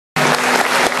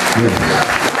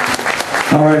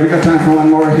All right, we got time for one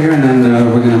more here, and then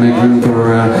we're going to make room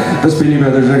for the Speedy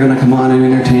Brothers. Are going to come on and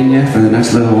entertain you for the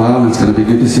next little while, and it's going to be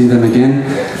good to see them again.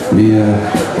 We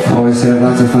always have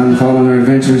lots of fun following their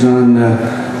adventures on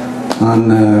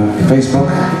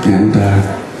Facebook,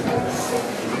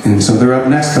 and so they're up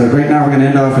next. But right now we're going to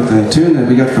end off with a tune that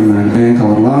we got from a band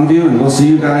called Longview, and we'll see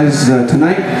you guys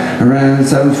tonight around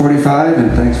 7:45,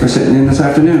 and thanks for sitting in this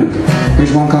afternoon.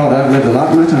 Here's one called I've Lived a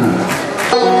Lot in My Time.